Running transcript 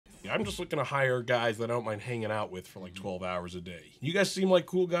I'm just looking to hire guys that I don't mind hanging out with for like 12 hours a day. You guys seem like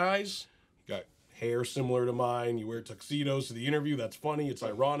cool guys. You got hair similar to mine. You wear tuxedos to the interview. That's funny. It's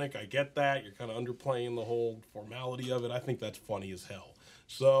ironic. I get that. You're kind of underplaying the whole formality of it. I think that's funny as hell.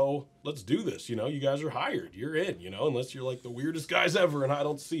 So let's do this. You know, you guys are hired. You're in, you know, unless you're like the weirdest guys ever and I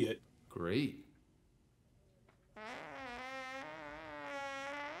don't see it. Great.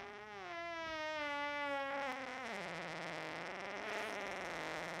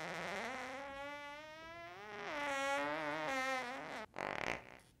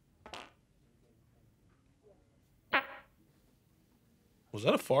 Was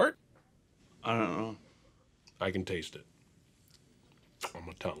that a fart? I don't know. I can taste it on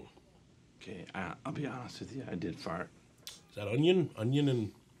my tongue. Okay, I'll be honest with you. I did fart. Is that onion?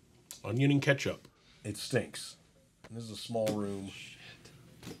 Onion and ketchup. It stinks. And this is a small room.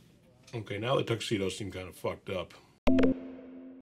 Shit. Okay, now the tuxedos seem kind of fucked up.